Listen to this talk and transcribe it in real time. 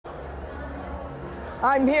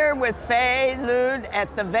I'm here with Faye Lude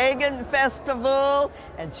at the Vegan Festival,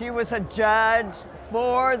 and she was a judge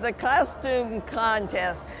for the costume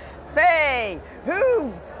contest. Faye,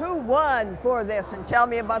 who won for this? And tell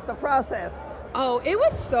me about the process. Oh, it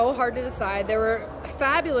was so hard to decide. There were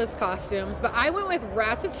fabulous costumes, but I went with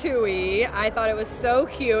Ratatouille. I thought it was so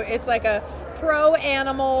cute. It's like a pro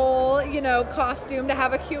animal, costume to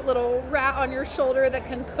have a cute little rat on your shoulder that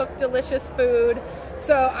can cook delicious food.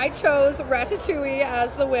 So I chose Ratatouille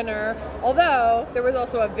as the winner, although there was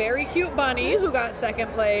also a very cute bunny who got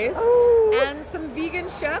second place, and some vegan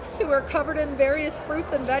chefs who were covered in various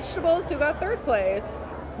fruits and vegetables who got third place.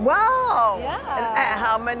 Wow! Yeah. And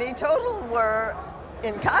how many total were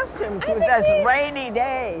in costume for this rainy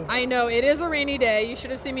day? I know, it is a rainy day. You should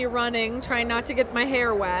have seen me running, trying not to get my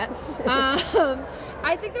hair wet.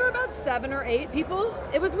 I think there were about 7 or 8 people.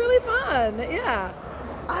 It was really fun, yeah.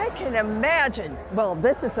 I can imagine. Well,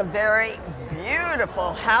 this is a very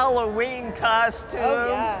beautiful Halloween costume. Oh,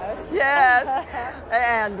 yes. Yes.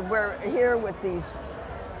 And we're here with these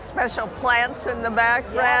special plants in the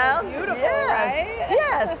background. Yeah, beautiful, yes. right?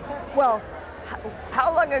 Yes. Well,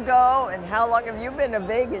 how long ago and how long have you been a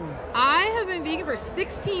vegan? I have been vegan for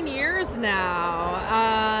 16 years now.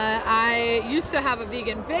 I used to have a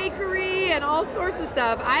vegan bakery and all sorts of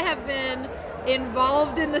stuff. I have been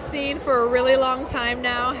involved in the scene for a really long time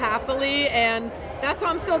now, happily, and that's how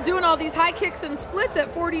I'm still doing all these high kicks and splits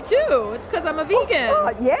at 42. It's because I'm a vegan.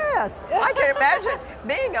 Oh, yes. I can imagine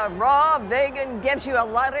being a raw vegan gives you a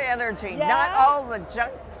lot of energy. Yeah. Not all the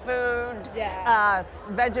junk food. Yeah.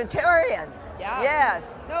 Vegetarian. Yeah.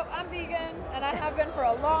 Yes. Nope, I'm vegan, and I have been for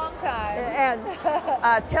a long time. And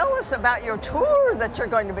tell us about your tour that you're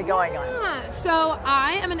going to be going on. Yeah, so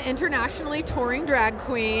I am an internationally touring drag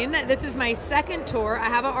queen. This is my second tour. I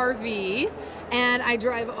have an RV, and I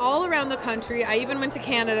drive all around the country. I even went to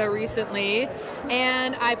Canada recently,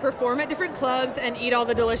 and I perform at different clubs and eat all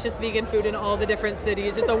the delicious vegan food in all the different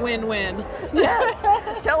cities. It's a win-win.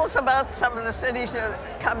 Yeah. Tell us about some of the cities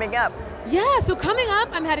coming up. Yeah, so coming up,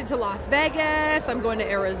 I'm headed to Las Vegas. I'm going to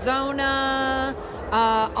Arizona.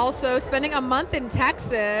 Also spending a month in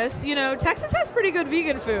Texas. Texas has pretty good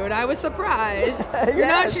vegan food. I was surprised. You're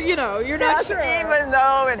not sure, you're not sure. Even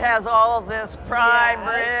though it has all this prime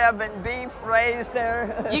rib and beef raised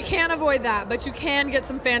there. You can't avoid that, but you can get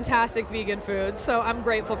some fantastic vegan food. So I'm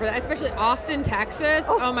grateful for that, especially Austin, Texas.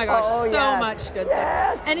 Oh my gosh, so much good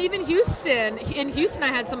stuff. And even Houston. In Houston, I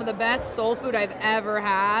had some of the best soul food I've ever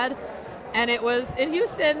had. And it was in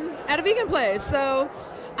Houston at a vegan place. So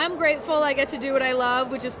I'm grateful I get to do what I love,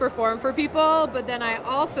 which is perform for people, but then I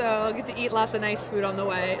also get to eat lots of nice food on the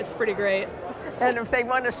way. It's pretty great. And if they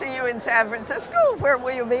want to see you in San Francisco, where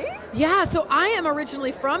will you be? Yeah, so I am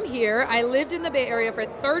originally from here. I lived in the Bay Area for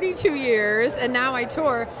 32 years, and now I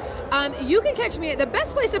tour. You can catch me, the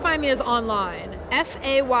best place to find me is online,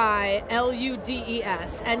 FAYLUDES.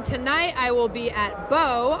 And tonight I will be at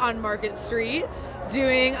Beau on Market Street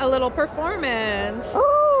doing a little performance.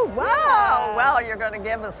 Oh, wow. Yeah. Well, you're going to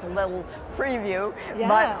give us a little preview. Yeah.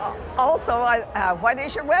 But also, what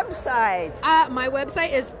is your website? My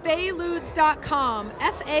website is fayludes.com,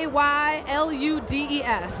 FAYLUDES,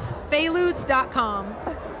 fayludes.com.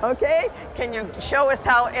 Okay. Can you show us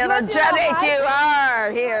how energetic you are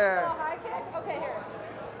here? High kick? Okay, here.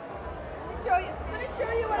 Let me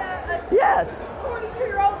show you what a Yes.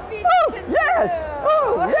 42-year-old vegan can do.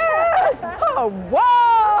 Oh, yes. Oh,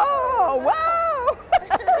 wow. Wow.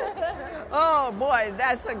 Oh, boy,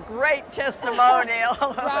 that's a great testimonial.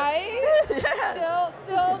 Right? Yes.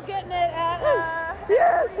 Still getting it at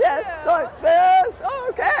Yes, like this.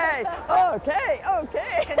 Okay.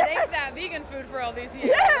 can thank that vegan food for all these years.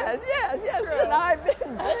 Yes. True. And I've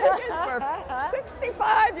been vegan for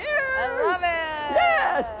 65 years. I love it.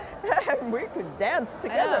 Yes. And we could dance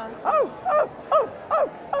together. Oh.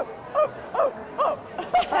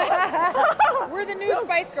 We're the new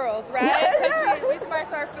Spice Girls, right? Because we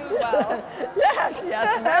spice our food well. Yes.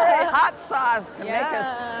 Very hot sauce to make us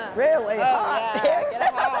really hot. Yeah, get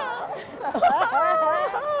it hot.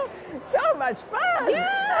 So much fun.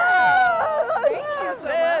 Yeah. Thank you so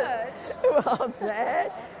much. Well,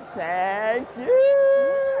 thank you.